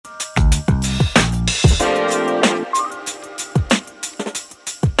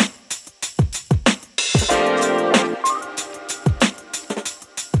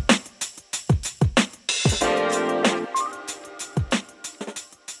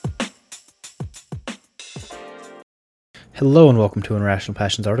Hello and welcome to an Irrational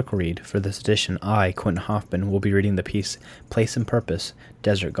Passions article read. For this edition, I, Quentin Hoffman, will be reading the piece Place and Purpose,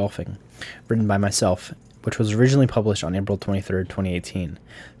 Desert Golfing, written by myself, which was originally published on April 23, 2018.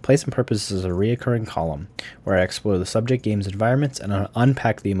 Place and Purpose is a reoccurring column where I explore the subject game's environments and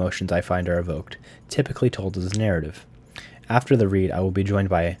unpack the emotions I find are evoked, typically told as a narrative. After the read, I will be joined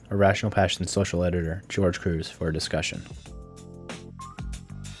by Irrational Passions social editor George Cruz for a discussion.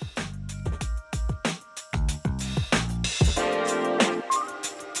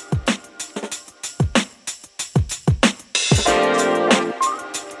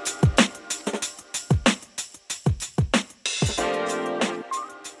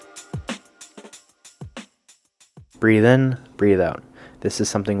 Breathe in, breathe out. This is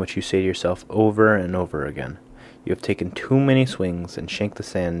something which you say to yourself over and over again. You have taken too many swings and shanked the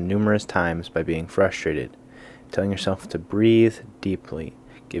sand numerous times by being frustrated, telling yourself to breathe deeply,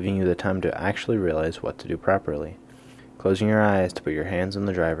 giving you the time to actually realize what to do properly. Closing your eyes to put your hands on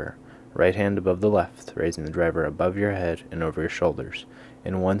the driver, right hand above the left, raising the driver above your head and over your shoulders.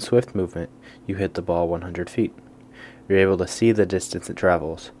 In one swift movement, you hit the ball 100 feet. You're able to see the distance it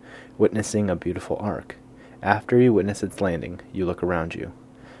travels, witnessing a beautiful arc. After you witness its landing, you look around you.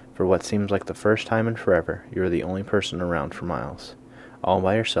 For what seems like the first time in forever, you are the only person around for miles. All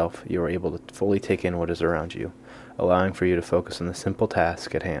by yourself, you are able to fully take in what is around you, allowing for you to focus on the simple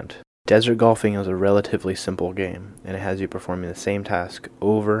task at hand. Desert golfing is a relatively simple game, and it has you performing the same task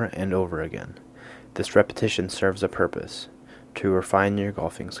over and over again. This repetition serves a purpose, to refine your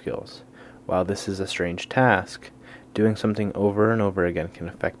golfing skills. While this is a strange task, doing something over and over again can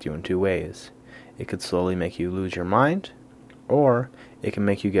affect you in two ways. It could slowly make you lose your mind, or it can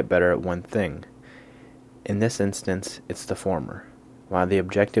make you get better at one thing. In this instance, it's the former. While the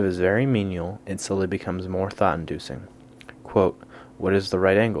objective is very menial, it slowly becomes more thought-inducing. Quote, what is the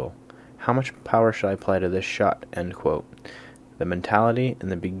right angle? How much power should I apply to this shot? End quote. The mentality in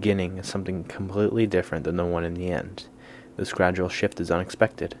the beginning is something completely different than the one in the end. This gradual shift is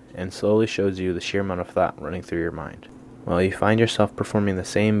unexpected, and slowly shows you the sheer amount of thought running through your mind. While you find yourself performing the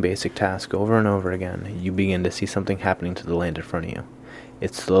same basic task over and over again, you begin to see something happening to the land in front of you.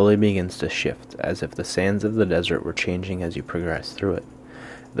 It slowly begins to shift, as if the sands of the desert were changing as you progress through it.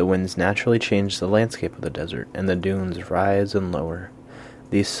 The winds naturally change the landscape of the desert, and the dunes rise and lower.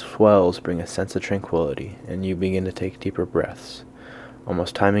 These swells bring a sense of tranquility, and you begin to take deeper breaths,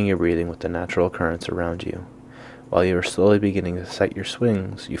 almost timing your breathing with the natural currents around you. While you are slowly beginning to set your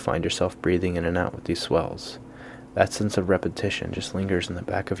swings, you find yourself breathing in and out with these swells. That sense of repetition just lingers in the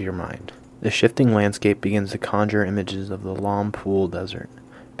back of your mind. The shifting landscape begins to conjure images of the Lompool Desert,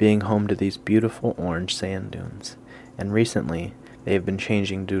 being home to these beautiful orange sand dunes. And recently, they have been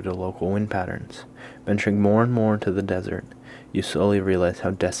changing due to local wind patterns. Venturing more and more into the desert, you slowly realize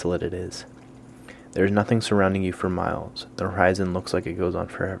how desolate it is. There is nothing surrounding you for miles. The horizon looks like it goes on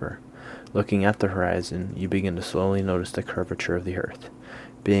forever. Looking at the horizon, you begin to slowly notice the curvature of the earth.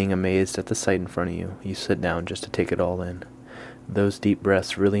 Being amazed at the sight in front of you, you sit down just to take it all in. Those deep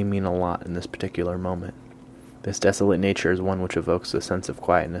breaths really mean a lot in this particular moment. This desolate nature is one which evokes a sense of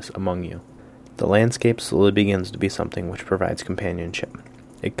quietness among you. The landscape slowly begins to be something which provides companionship.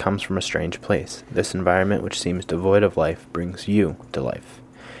 It comes from a strange place. This environment which seems devoid of life brings you to life.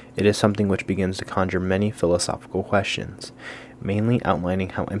 It is something which begins to conjure many philosophical questions, mainly outlining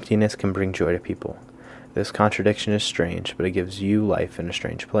how emptiness can bring joy to people. This contradiction is strange, but it gives you life in a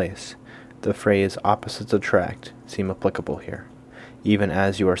strange place. The phrase opposites attract seem applicable here, even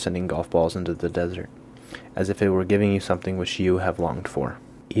as you are sending golf balls into the desert, as if it were giving you something which you have longed for.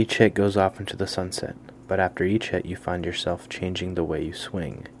 Each hit goes off into the sunset, but after each hit you find yourself changing the way you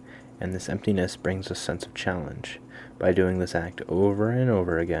swing, and this emptiness brings a sense of challenge. By doing this act over and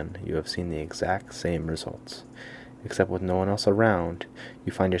over again, you have seen the exact same results. Except with no one else around,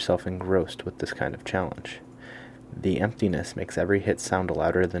 you find yourself engrossed with this kind of challenge. The emptiness makes every hit sound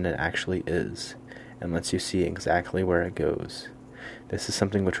louder than it actually is, and lets you see exactly where it goes. This is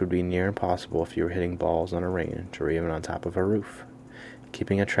something which would be near impossible if you were hitting balls on a range or even on top of a roof.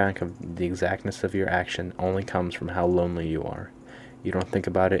 Keeping a track of the exactness of your action only comes from how lonely you are. You don't think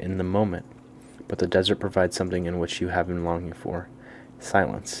about it in the moment, but the desert provides something in which you have been longing for: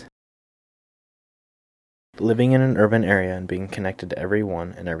 silence. Living in an urban area and being connected to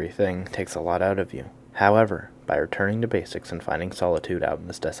everyone and everything takes a lot out of you. However, by returning to basics and finding solitude out in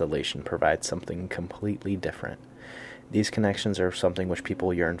this desolation provides something completely different. These connections are something which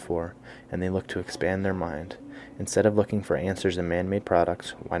people yearn for, and they look to expand their mind. Instead of looking for answers in man-made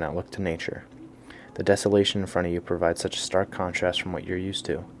products, why not look to nature? The desolation in front of you provides such a stark contrast from what you're used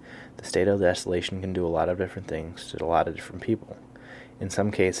to. The state of desolation can do a lot of different things to a lot of different people. In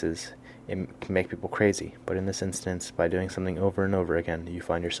some cases, It can make people crazy, but in this instance, by doing something over and over again, you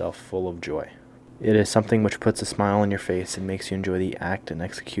find yourself full of joy. It is something which puts a smile on your face and makes you enjoy the act and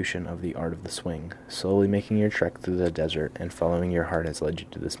execution of the art of the swing, slowly making your trek through the desert and following your heart has led you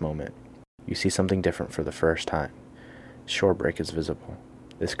to this moment. You see something different for the first time. Shore break is visible.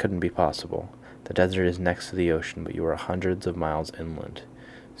 This couldn't be possible. The desert is next to the ocean, but you are hundreds of miles inland.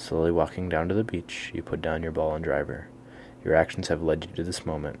 Slowly walking down to the beach, you put down your ball and driver. Your actions have led you to this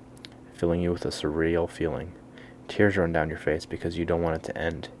moment, filling you with a surreal feeling. Tears run down your face because you don't want it to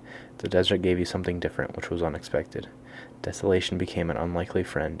end. The desert gave you something different, which was unexpected. Desolation became an unlikely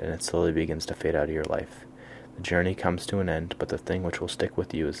friend, and it slowly begins to fade out of your life. The journey comes to an end, but the thing which will stick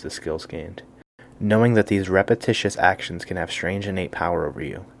with you is the skills gained. Knowing that these repetitious actions can have strange innate power over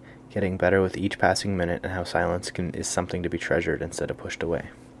you, getting better with each passing minute, and how silence is something to be treasured instead of pushed away.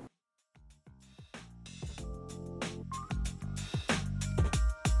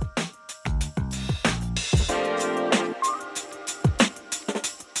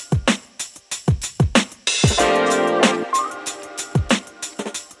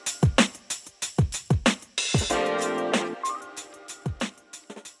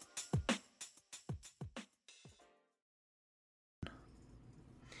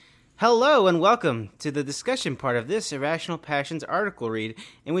 Hello and welcome to the discussion part of this Irrational Passions article read,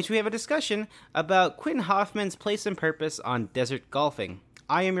 in which we have a discussion about Quentin Hoffman's place and purpose on desert golfing.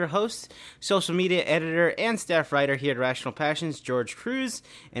 I am your host, social media editor, and staff writer here at Irrational Passions, George Cruz,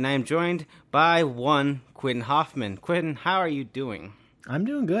 and I am joined by one Quentin Hoffman. Quentin, how are you doing? I'm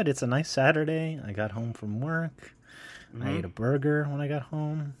doing good. It's a nice Saturday. I got home from work. I ate a burger when I got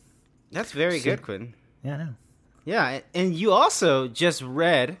home. That's very good, Quentin. Yeah, I know. Yeah, and you also just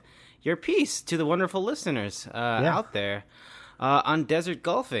read your piece to the wonderful listeners out there on desert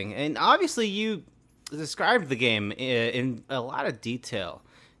golfing. And obviously you described the game in a lot of detail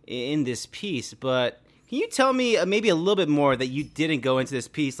in this piece, but can you tell me maybe a little bit more that you didn't go into this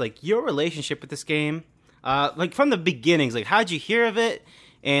piece, like your relationship with this game, like from the beginnings, like how'd you hear of it,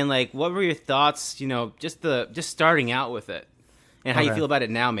 and like what were your thoughts, just starting out with it, and how you feel about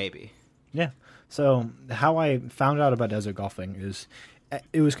it now maybe? Yeah. So how I found out about desert golfing is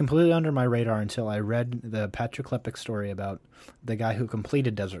it was completely under my radar until I read the Patrick Klepek story about the guy who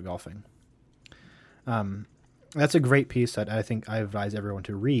completed desert golfing. That's a great piece that I think I advise everyone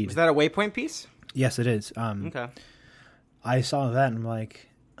to read. Is that a Waypoint piece? Yes, it is. Okay. I saw that and I'm like,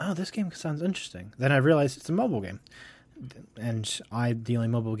 oh, this game sounds interesting. Then I realized it's a mobile game. And the only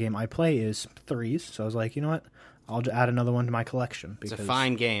mobile game I play is Threes. So I was like, you know what? I'll add another one to my collection. It's a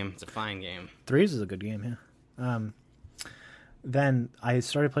fine game. Threes is a good game, yeah. Then I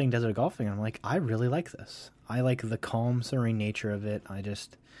started playing desert golfing, and I'm like, I really like this. I like the calm, serene nature of it. I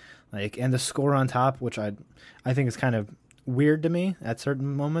just like, and the score on top, which I think is kind of weird to me at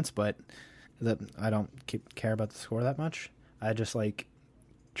certain moments, but I don't care about the score that much. I just like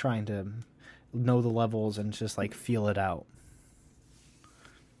trying to know the levels and just like feel it out.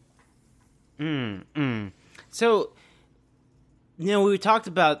 So, we talked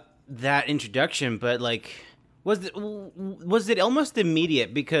about that introduction, but like, was it almost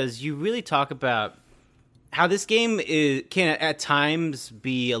immediate? Because you really talk about how this game can at times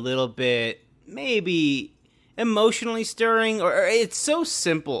be a little bit maybe emotionally stirring, or it's so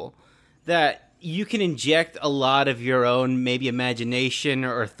simple that you can inject a lot of your own maybe imagination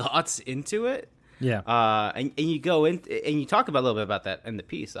or thoughts into it. Yeah. And you go in and you talk about a little bit about that in the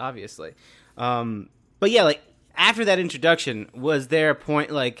piece, obviously. But yeah, like after that introduction, was there a point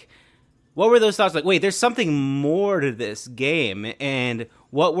like, what were those thoughts like? Wait, there's something more to this game, and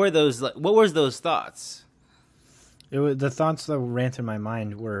what were those? What were those thoughts? The thoughts that ran through my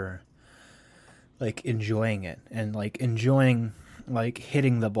mind were like enjoying it, and like enjoying like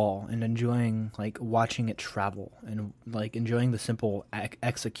hitting the ball, and enjoying like watching it travel, and like enjoying the simple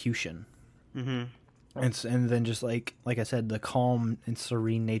execution. Mm-hmm. And then just like I said, the calm and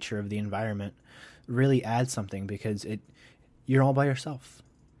serene nature of the environment really adds something, because you're all by yourself.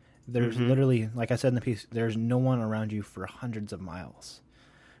 There's literally, like I said in the piece, there's no one around you for hundreds of miles.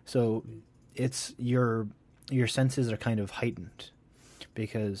 So it's your senses are kind of heightened,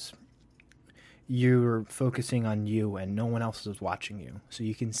 because you're focusing on you and no one else is watching you. So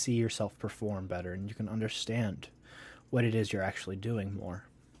you can see yourself perform better, and you can understand what it is you're actually doing more.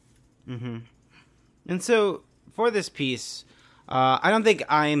 Mm-hmm. And so for this piece, I don't think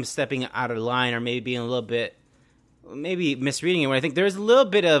I'm stepping out of line or maybe being a little bit, maybe misreading it. When I think there's a little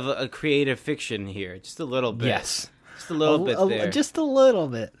bit of a creative fiction here, just a little bit. Yes, just a little bit there, just a little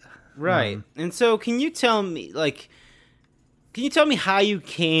bit. Right. And so, can you tell me how you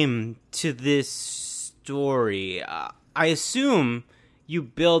came to this story? I assume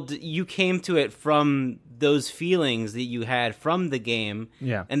you came to it from those feelings that you had from the game,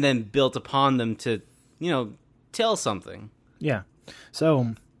 and then built upon them to, tell something. Yeah.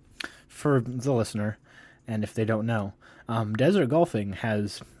 So, for the listener, and if they don't know, Desert Golfing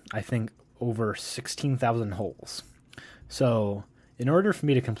has, I think, over 16,000 holes. So, in order for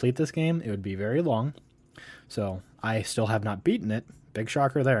me to complete this game, it would be very long. So, I still have not beaten it. Big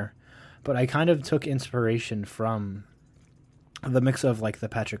shocker there. But I kind of took inspiration from the mix of, like, the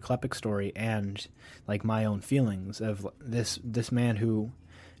Patrick Klepek story and, like, my own feelings of this man who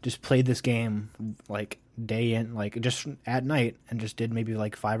just played this game, like, day in, like, just at night, and just did maybe,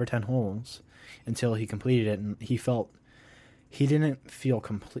 like, 5 or 10 holes until he completed it, and he didn't feel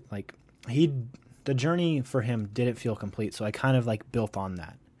complete, like, the journey for him didn't feel complete, so I kind of, like, built on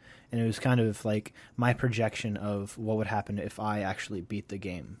that. And it was kind of, like, my projection of what would happen if I actually beat the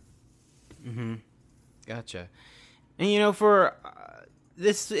game. Mm-hmm. Gotcha. And for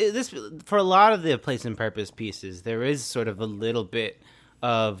this for a lot of the place and purpose pieces, there is sort of a little bit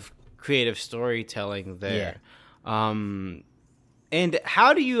of creative storytelling there. Yeah. And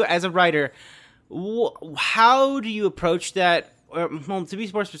how do you, as a writer, how do you approach that? Or, well, to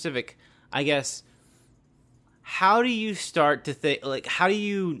be more specific, I guess, how do you start to think? Like, how do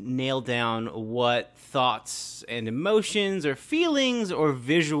you nail down what thoughts and emotions, or feelings, or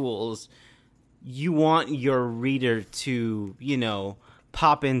visuals you want your reader to,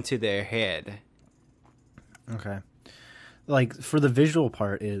 pop into their head? Okay. Like, for the visual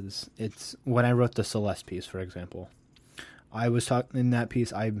part it's when I wrote the Celeste piece, for example. I was talking in that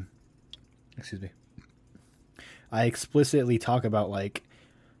piece, I explicitly talk about, like,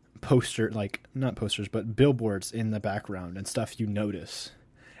 not posters, but billboards in the background and stuff you notice.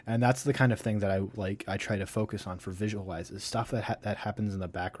 And that's the kind of thing that I try to focus on for visualize, is stuff that happens in the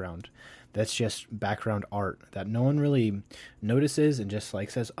background. That's just background art that no one really notices and just, like,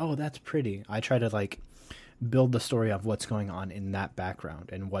 says, "Oh, that's pretty." I try to, like, build the story of what's going on in that background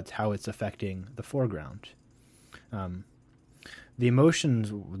and how it's affecting the foreground. The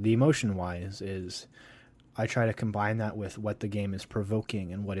emotion wise is I try to combine that with what the game is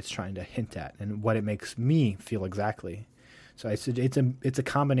provoking and what it's trying to hint at and what it makes me feel exactly. So it's a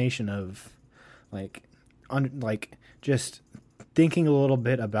combination of like just thinking a little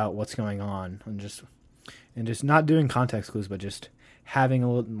bit about what's going on and just not doing context clues, but just having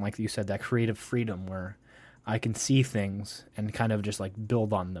a little, like you said, that creative freedom where I can see things and kind of just like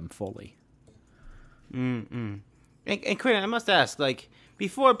build on them fully. And Quinn, I must ask, like,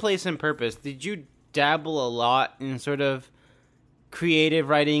 before Place and Purpose, did you dabble a lot in sort of creative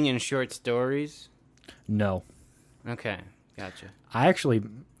writing and short stories? No. Okay, gotcha. I actually,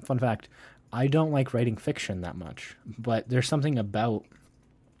 fun fact, I don't like writing fiction that much, but there's something about,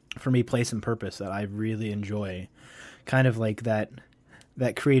 for me, Place and Purpose that I really enjoy. Kind of like that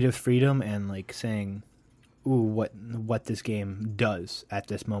creative freedom and like saying, ooh, what this game does at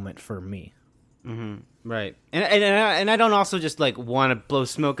this moment for me. Mm-hmm. Right, and I don't also just like want to blow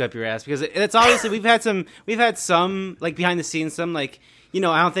smoke up your ass, because it's obviously we've had some like behind the scenes, some like, I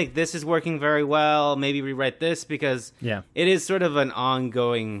don't think this is working very well, maybe rewrite this, because it is sort of an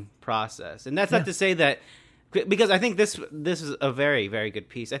ongoing process. And that's not to say that, because I think this is a very, very good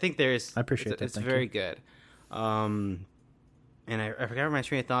piece. I think I appreciate that. It's very good. And I forgot where my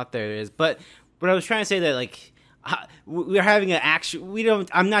train of thought there is, but I was trying to say that, like, we're having an action.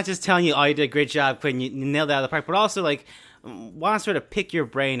 I'm not just telling you, oh, you did a great job, Quinn, you nailed it out of the park, but also like want to sort of pick your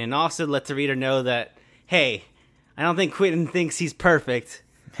brain and also let the reader know that, hey, I don't think Quentin thinks he's perfect.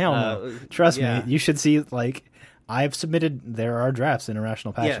 Hell no. Trust me, you should see, like, I've submitted, there are drafts in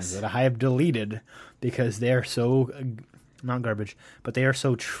Irrational Passions that I have deleted because they are so, not garbage, but they are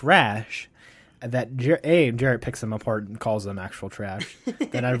so trash that Jarrett picks them apart and calls them actual trash.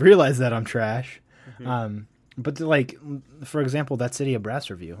 Then I realize that I'm trash. Mm-hmm. But, like, for example, that City of Brass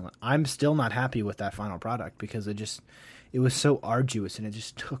review, I'm still not happy with that final product because it was so arduous and it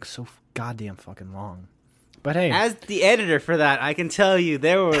just took so goddamn fucking long. But hey, as the editor for that, I can tell you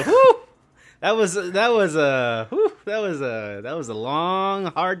there were that was a long,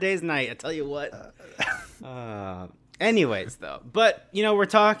 hard day's night. I tell you what. Anyways, though, but we're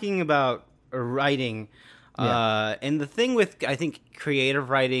talking about writing. And the thing with, I think, creative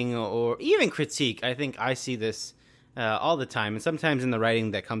writing or even critique, I think I see this all the time, and sometimes in the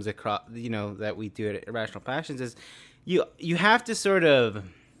writing that comes across, that we do at Irrational Passions, is you have to sort of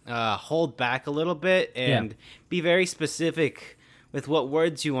hold back a little bit and be very specific with what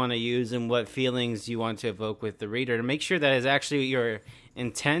words you want to use and what feelings you want to evoke with the reader, to make sure that is actually your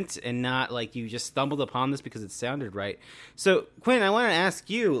intent and not like you just stumbled upon this because it sounded right. So, Quinn, I want to ask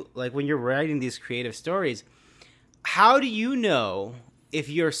you, like, when you're writing these creative stories, how do you know if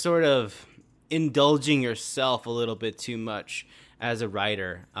you're sort of indulging yourself a little bit too much as a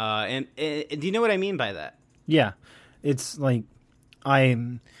writer. And do you know what I mean by that? Yeah, it's like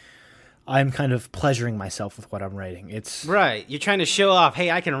I'm kind of pleasuring myself with what I'm writing. It's right. You're trying to show off,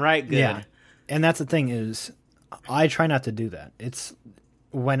 hey, I can write good. Yeah, and that's the thing is, I try not to do that. It's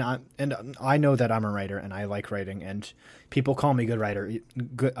when I know that I'm a writer and I like writing, and people call me a good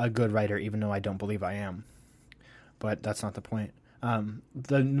writer, even though I don't believe I am. But that's not the point.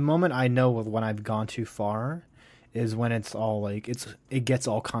 The moment I know when I've gone too far is when it's all like it gets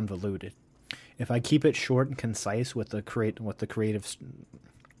all convoluted. If I keep it short and concise with the creative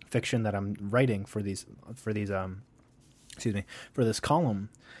fiction that I'm writing for this column,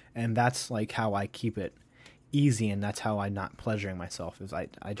 and that's like how I keep it easy, and that's how I'm not pleasuring myself. Is I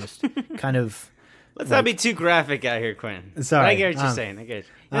just kind of let's not be too graphic out here, Quinn. Sorry, I get what you're saying. I get you.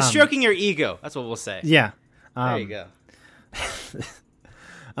 You're stroking your ego. That's what we'll say. Yeah, there you go.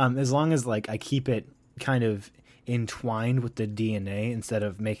 As long as like I keep it kind of entwined with the DNA instead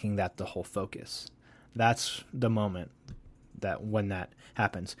of making that the whole focus. That's the moment when that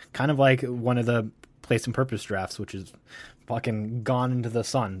happens. Kind of like one of the Place and Purpose drafts, which is fucking gone into the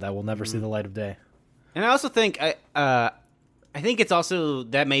sun, that will never see the light of day. And I also think I think it's also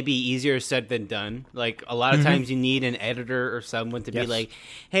that may be easier said than done. Like a lot of times you need an editor or someone to be like,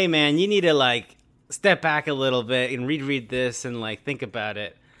 "Hey man, you need to like step back a little bit and reread this and like think about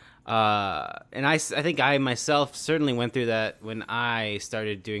it." And I think I myself certainly went through that when I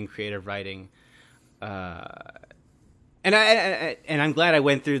started doing creative writing. And I'm glad I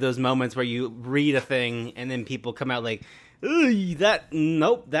went through those moments where you read a thing and then people come out like, that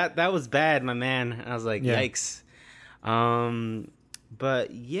was bad, my man. And I was like, yikes.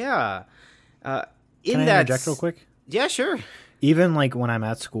 But yeah. Can I interject real quick? Yeah, sure. Even like when I'm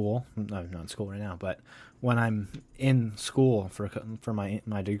at school, I'm not in school right now, but when I'm in school for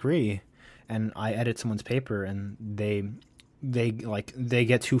my degree, and I edit someone's paper, and they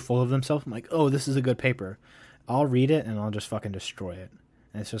get too full of themselves, I'm like, oh, this is a good paper. I'll read it and I'll just fucking destroy it.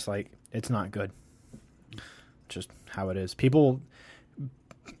 And it's just like, it's not good. Just how it is.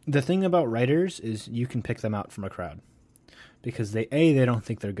 The thing about writers is you can pick them out from a crowd because they don't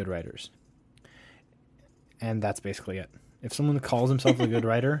think they're good writers, and that's basically it. If someone calls himself a good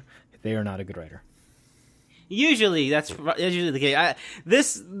writer, they are not a good writer. Usually the case.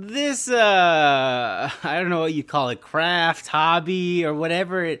 This I don't know what you call it, craft, hobby, or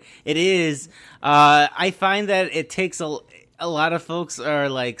whatever it is. I find that it takes a lot of folks are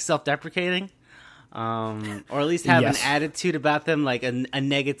like self-deprecating, or at least have an attitude about them, like a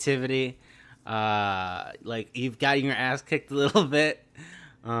negativity. Like you've gotten your ass kicked a little bit.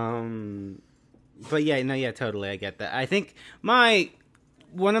 But yeah, totally, I get that. I think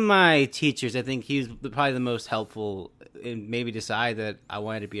one of my teachers, I think he was probably the most helpful in maybe decide that I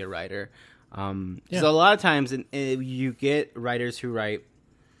wanted to be a writer. So a lot of times you get writers who write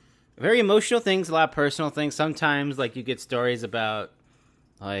very emotional things, a lot of personal things. Sometimes like you get stories about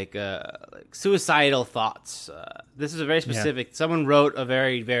like suicidal thoughts. This is a very specific. Someone wrote a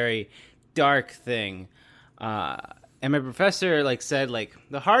very, very dark thing. And my professor said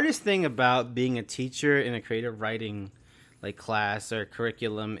the hardest thing about being a teacher in a creative writing class or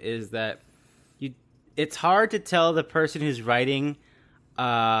curriculum is that it's hard to tell the person who's writing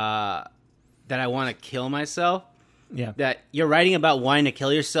that I want to kill myself. Yeah. That you're writing about wanting to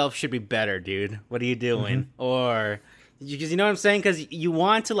kill yourself should be better, dude. What are you doing? Mm-hmm. Or because you know what I'm saying? Because you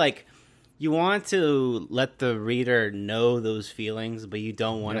want to let the reader know those feelings, but you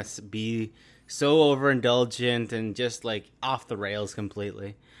don't want to be so overindulgent and just off the rails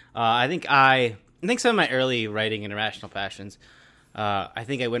completely. I think some of my early writing in Irrational Passions, I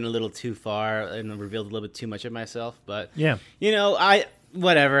think I went a little too far and revealed a little bit too much of myself. But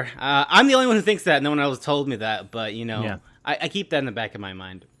whatever. I'm the only one who thinks that. No one else told me that. But I keep that in the back of my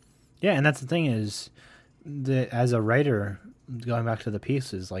mind. Yeah, and that's the thing is, as a writer, going back to the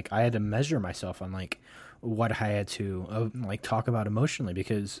pieces, I had to measure myself on what I had to talk about emotionally,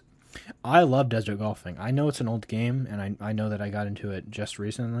 because I love Desert Golfing. I know it's an old game, and I know that I got into it just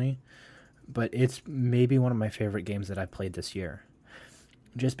recently, but it's maybe one of my favorite games that I've played this year.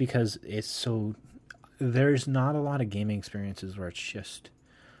 Just because there's not a lot of gaming experiences where it's just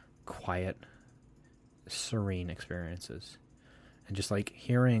quiet, serene experiences. And just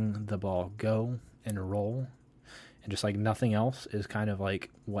hearing the ball go and roll, and just nothing else is kind of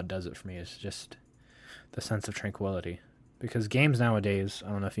what does it for me. It's just the sense of tranquility. Because games nowadays, I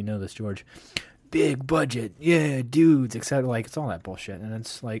don't know if you know this, George, big budget, yeah, dudes, etc. It's all that bullshit. And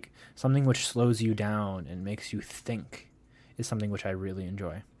it's something which slows you down and makes you think is something which I really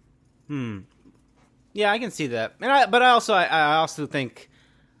enjoy. Yeah, I can see that. But I also think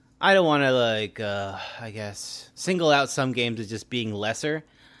I don't want to I guess single out some games as just being lesser.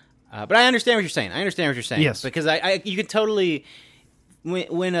 But I understand what you're saying. Yes, because you could totally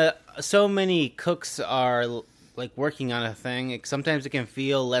when so many cooks are like working on a thing, sometimes it can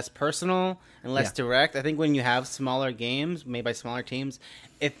feel less personal and less direct. I think when you have smaller games made by smaller teams,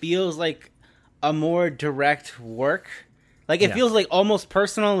 it feels like a more direct work. Like it feels like almost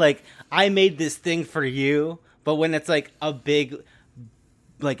personal. Like I made this thing for you, but when it's like a big,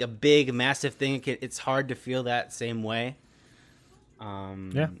 massive thing, it's hard to feel that same way.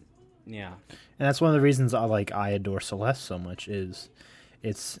 Yeah. And that's one of the reasons I adore Celeste so much is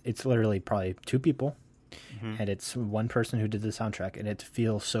it's literally probably two people, and it's one person who did the soundtrack, and it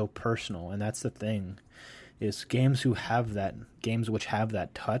feels so personal. And that's the thing, is games which have that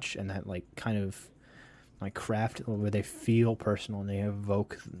touch and that like kind of like craft where they feel personal and they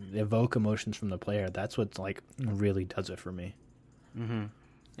evoke emotions from the player. That's what like really does it for me. Mm-hmm.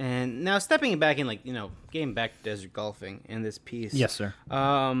 And now stepping back and getting back to Desert Golfing in this piece. Yes, sir.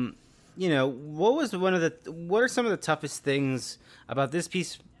 What are some of the toughest things about this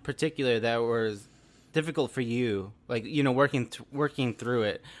piece in particular that was difficult for you? Like, working through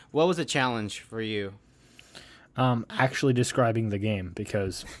it. What was a challenge for you? Actually describing the game,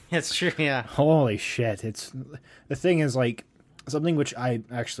 because it's true. Yeah. Holy shit. The thing is like something which I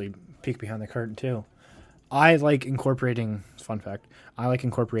actually peek behind the curtain too. I like incorporating, fun fact,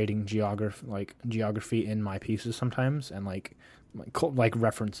 geography in my pieces sometimes, and like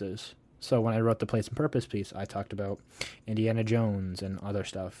references. So when I wrote the Place and Purpose piece, I talked about Indiana Jones and other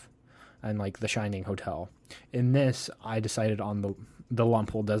stuff, and like the Shining Hotel. In this, I decided on the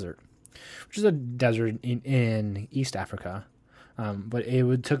Lumpur Desert, which is a desert in East Africa. But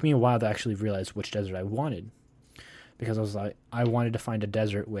took me a while to actually realize which desert I wanted, because I wanted to find a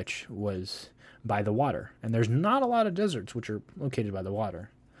desert which was by the water, and there's not a lot of deserts which are located by the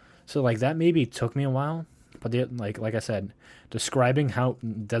water. So like that maybe took me a while, but like I said, describing how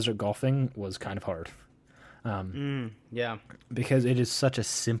Desert Golfing was kind of hard. Because it is such a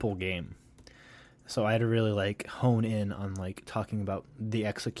simple game. So I had to really hone in on talking about the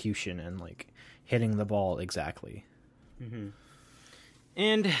execution and hitting the ball exactly. Mm-hmm.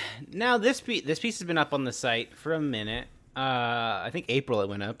 And now this piece has been up on the site for a minute. I think April it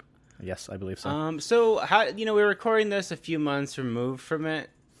went up. Yes, I believe so. So how we're recording this a few months removed from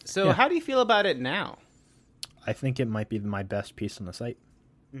it. So how do you feel about it now? I think it might be my best piece on the site.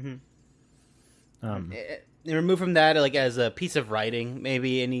 Mm-hmm. Remove from that, as a piece of writing,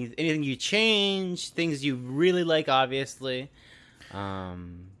 maybe anything you change, things you really like, obviously.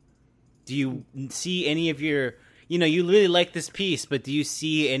 Do you see any of your, you really like this piece, but do you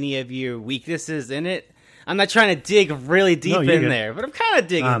see any of your weaknesses in it? I'm not trying to dig really deep in there, but I'm kind of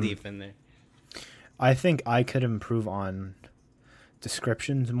digging deep in there. I think I could improve on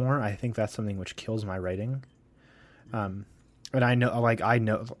descriptions more. I think that's something which kills my writing. And I know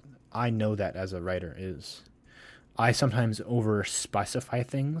that as a writer is, I sometimes over specify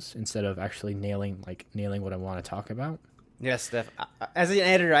things instead of actually nailing what I want to talk about. Yes, Steph. As an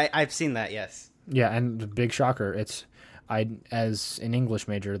editor, I've seen that. Yes. Yeah, and the big shocker, as an English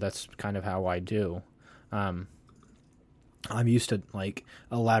major, that's kind of how I do. I'm used to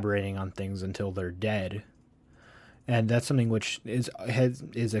elaborating on things until they're dead, and that's something which is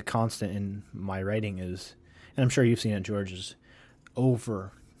a constant in my writing. And I'm sure you've seen it, George, is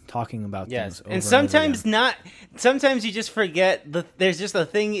over talking about things. Over and sometimes not. Sometimes you just forget there's just a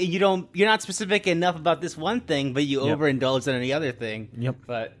thing you're not specific enough about this one thing, but you overindulge on the other thing. Yep.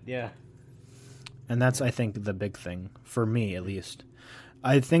 But yeah. And that's, I think, the big thing for me, at least.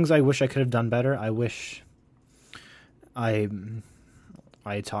 Things I wish I could have done better. I wish I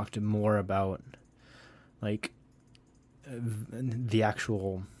talked more about the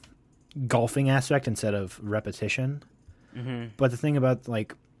actual golfing aspect instead of repetition. Mm-hmm. But the thing about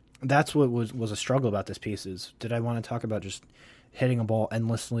that's what was a struggle about this piece is, did I want to talk about just hitting a ball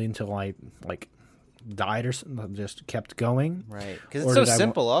endlessly until I died or just kept going? Right, because it's so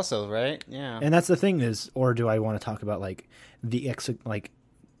simple also, right? Yeah. And that's the thing is, or do I want to talk about the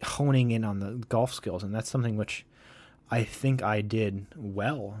honing in on the golf skills? And that's something which I think I did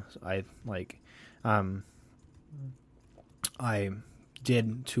well. I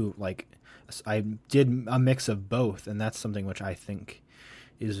did a mix of both, and that's something which I think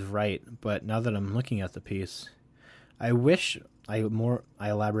is right. But now that I'm looking at the piece, I wish I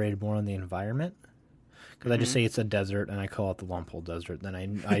elaborated more on the environment, because I just say it's a desert and I call it the Lumpur Desert. Then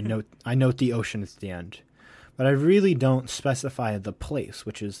I note the ocean at the end, but I really don't specify the place,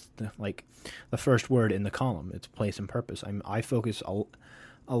 which is the first word in the column. It's place and purpose. I focus a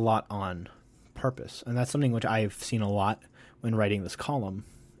lot on purpose, and that's something which I've seen a lot when writing this column.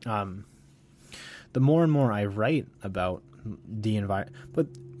 The more and more I write about the environment, but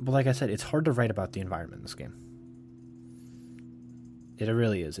like I said, it's hard to write about the environment in this game. It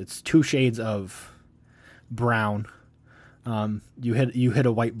really is. It's 2 shades of brown. You hit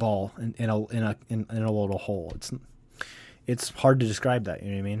a white ball in a little hole. It's hard to describe that.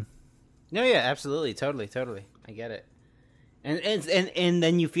 You know what I mean? No, yeah, absolutely, totally. I get it. And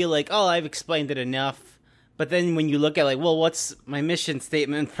then you feel like, oh, I've explained it enough. But then when you look at like, well, what's my mission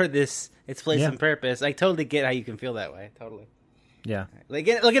statement for this? Its place and purpose. I totally get how you can feel that way. Totally. Yeah. Like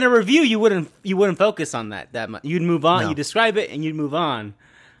in a review, you wouldn't focus on that much. You'd move on. No. You describe it and you'd move on.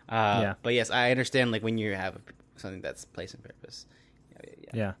 But yes, I understand. Like when you have something that's place and purpose.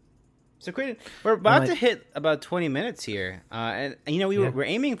 Yeah. So, Quentin, we're about to hit about 20 minutes here, and we're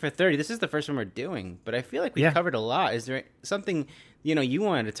aiming for 30. This is the first one we're doing, but I feel like we've covered a lot. Is there something you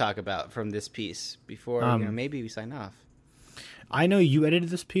wanted to talk about from this piece before maybe we sign off? I know you edited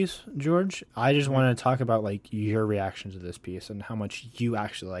this piece, George. I just wanted to talk about like your reaction to this piece and how much you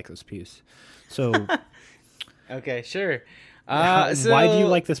actually like this piece. So, okay, sure. Why do you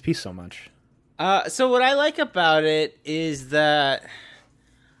like this piece so much? So what I like about it is that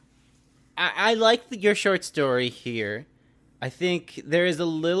I like your short story here. I think there is a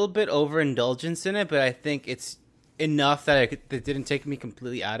little bit overindulgence in it, but I think it's enough that it didn't take me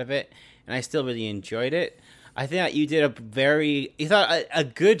completely out of it, and I still really enjoyed it. I think that you did a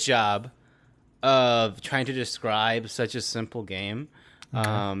good job of trying to describe such a simple game,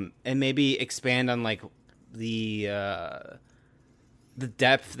 and maybe expand on like the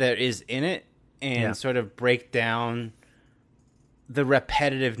depth that is in it, and sort of break down the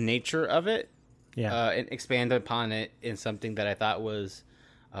repetitive nature of it, and expand upon it in something that I thought was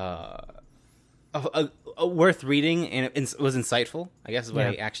worth reading and it was insightful, I guess is what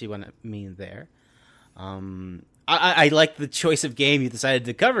I actually want to mean there. I like the choice of game you decided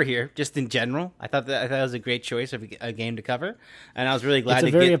to cover here, just in general. I thought that was a great choice of a game to cover, and I was really glad.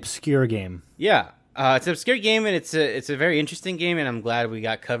 It's a very obscure game. Yeah, it's an obscure game, and it's a very interesting game, and I'm glad we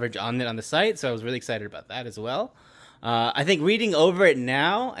got coverage on it on the site. So I was really excited about that as well. I think reading over it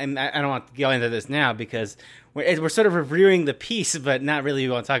now, and I don't want to go into this now because we're sort of reviewing the piece, but not really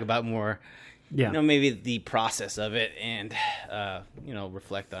want to talk about more. Maybe the process of it and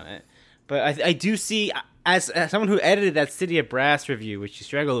reflect on it. But I do see, as someone who edited that City of Brass review, which you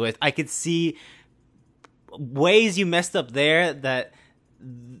struggled with, I could see ways you messed up there that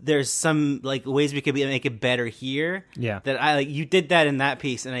there's some like ways we could make it better here. Yeah. That you did that in that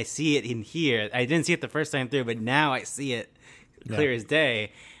piece, and I see it in here. I didn't see it the first time through, but now I see it clear as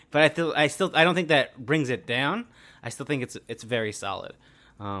day. But I don't think that brings it down. I still think it's very solid.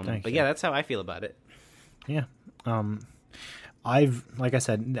 But yeah, that's how I feel about it. Yeah. Like I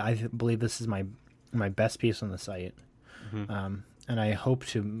said, I believe this is my best piece on the site, and I hope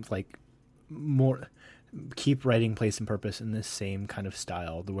to keep writing place and purpose in this same kind of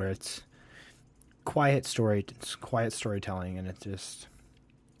style, where it's quiet storytelling, and it's just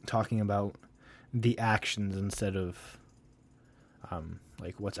talking about the actions instead of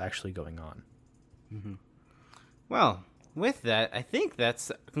what's actually going on. Mm-hmm. Well, with that, I think that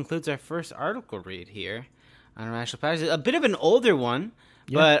concludes our first article read here on Irrational Passions. A bit of an older one,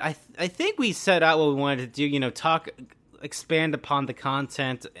 but I think we set out what we wanted to do. Expand upon the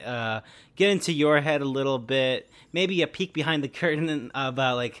content, get into your head a little bit, maybe a peek behind the curtain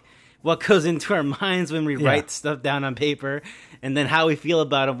about what goes into our minds when we write stuff down on paper, and then how we feel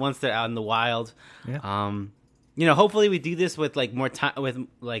about them once they're out in the wild. Yeah. Hopefully we do this with more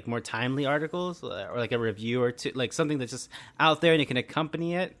timely articles, or like a review or two, like something that's just out there and you can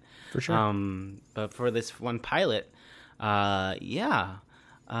accompany it. For sure. But for this one pilot, should I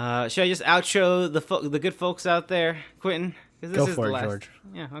just outro the good folks out there, Quentin? Go for it, George.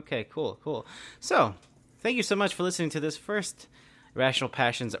 Yeah, okay, cool. So, thank you so much for listening to this first Irrational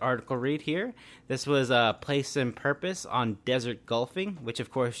Passions article read here. This was Place and Purpose on Desert Golfing, which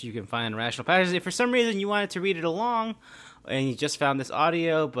of course you can find on Irrational Passions. If for some reason you wanted to read it along and you just found this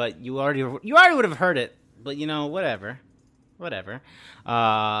audio, but you already would have heard it, but whatever.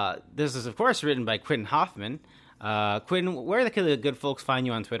 This is of course written by Quentin Hoffman. Quentin, where can the good folks find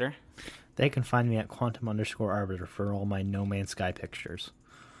you on Twitter? They can find me at quantum_arbiter for all my No Man's Sky pictures.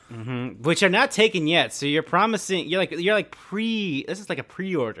 Mm-hmm. Which are not taken yet, so you're promising. This is like a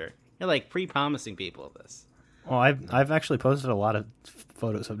pre-order. You're like pre-promising people this. Well, I've actually posted a lot of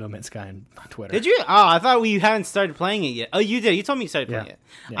photos of No Man's Sky on Twitter. Did you? Oh, I thought we hadn't started playing it yet. Oh, you did. You told me you started playing it.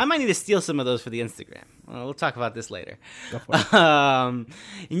 Yeah. I might need to steal some of those for the Instagram. We'll talk about this later. Go for it. And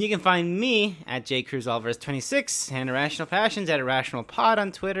you can find me at jcruzalvarez26 and Irrational Passions at IrrationalPod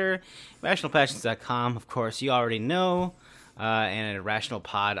on Twitter, irrationalpassions.com, of course, you already know, and at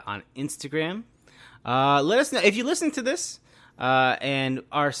IrrationalPod on Instagram. Let us know if you listen to this and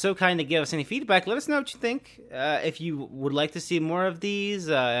are so kind to give us any feedback. Let us know what you think. If you would like to see more of these,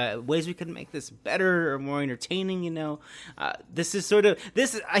 ways we could make this better or more entertaining, this is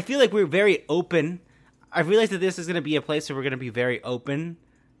I feel like we're very open. I realized that this is going to be a place where we're going to be very open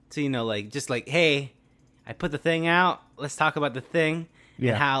to, hey, I put the thing out. Let's talk about the thing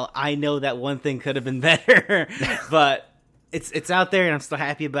and how I know that one thing could have been better, but it's out there and I'm still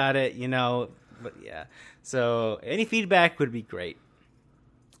happy about it, But yeah, so any feedback would be great.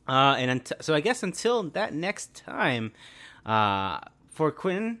 So I guess until that next time, for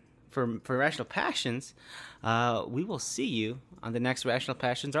Quinn, for Rational Passions, we will see you on the next Rational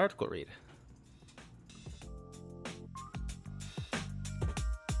Passions article read.